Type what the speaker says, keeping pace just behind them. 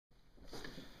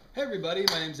Hey everybody,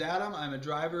 my name's Adam. I'm a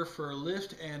driver for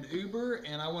Lyft and Uber,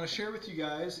 and I want to share with you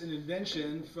guys an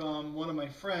invention from one of my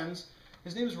friends.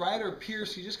 His name is Ryder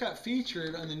Pearce. He just got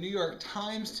featured on the New York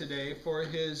Times today for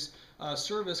his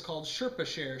service called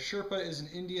SherpaShare. Sherpa is an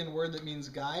Indian word that means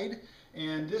guide,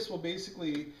 and this will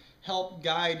basically help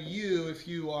guide you if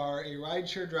you are a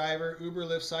rideshare driver, Uber,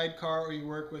 Lyft, Sidecar, or you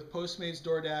work with Postmates,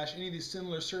 DoorDash, any of these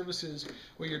similar services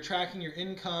where you're tracking your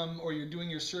income or you're doing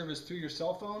your service through your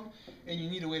cell phone and you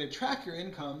need a way to track your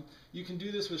income. You can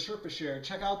do this with SherpaShare.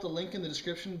 Check out the link in the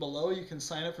description below. You can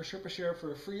sign up for SherpaShare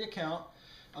for a free account.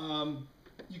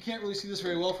 You can't really see this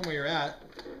very well from where you're at,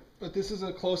 but this is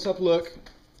a close-up look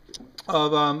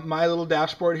of my little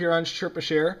dashboard here on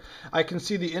SherpaShare. I can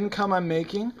see the income I'm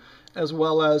making, as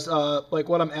well as like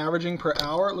what I'm averaging per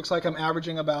hour. It looks like I'm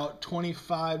averaging about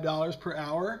 $25 per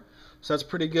hour, so that's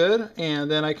pretty good. And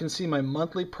then I can see my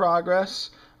monthly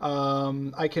progress.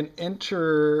 I can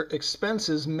enter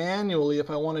expenses manually if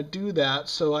I want to do that.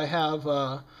 So I have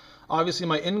obviously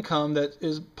my income that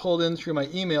is pulled in through my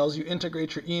emails. You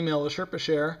integrate your email with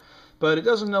SherpaShare, but it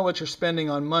doesn't know what you're spending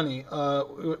on money,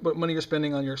 what money you're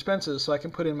spending on your expenses. So I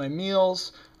can put in my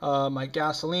meals, my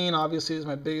gasoline obviously is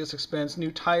my biggest expense,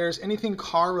 new tires, anything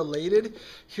car related.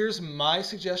 Here's my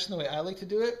suggestion, the way I like to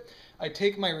do it. I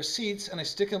take my receipts and I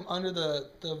stick them under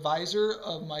the visor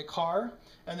of my car.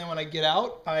 And then when I get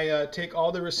out, I take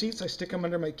all the receipts, I stick them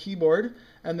under my keyboard,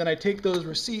 and then I take those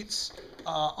receipts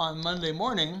on Monday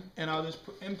morning, and I'll just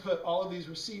input all of these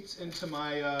receipts into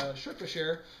my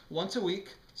SherpaShare once a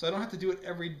week. So I don't have to do it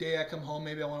every day I come home.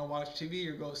 Maybe I want to watch TV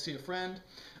or go see a friend.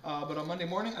 But on Monday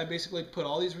morning, I basically put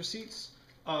all these receipts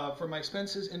for my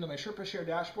expenses into my SherpaShare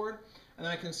dashboard. And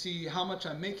then I can see how much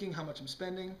I'm making, how much I'm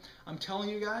spending. I'm telling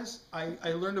you guys,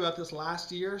 I learned about this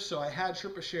last year. So I had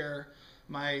SherpaShare,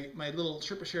 my little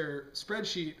SherpaShare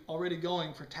spreadsheet already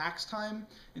going for tax time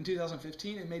in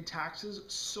 2015. It made taxes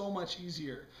so much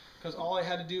easier because all I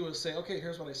had to do was say, okay,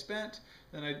 here's what I spent.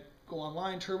 Then I'd go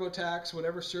online, TurboTax,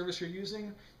 whatever service you're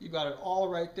using, you got it all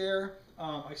right there.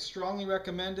 I strongly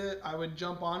recommend it. I would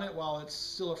jump on it while it's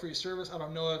still a free service. I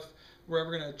don't know if we're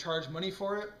ever going to charge money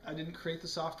for it. I didn't create the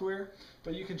software,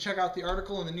 but you can check out the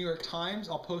article in the New York Times.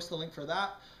 I'll post the link for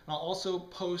that. And I'll also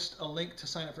post a link to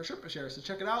sign up for SherpaShare. So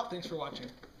check it out. Thanks for watching.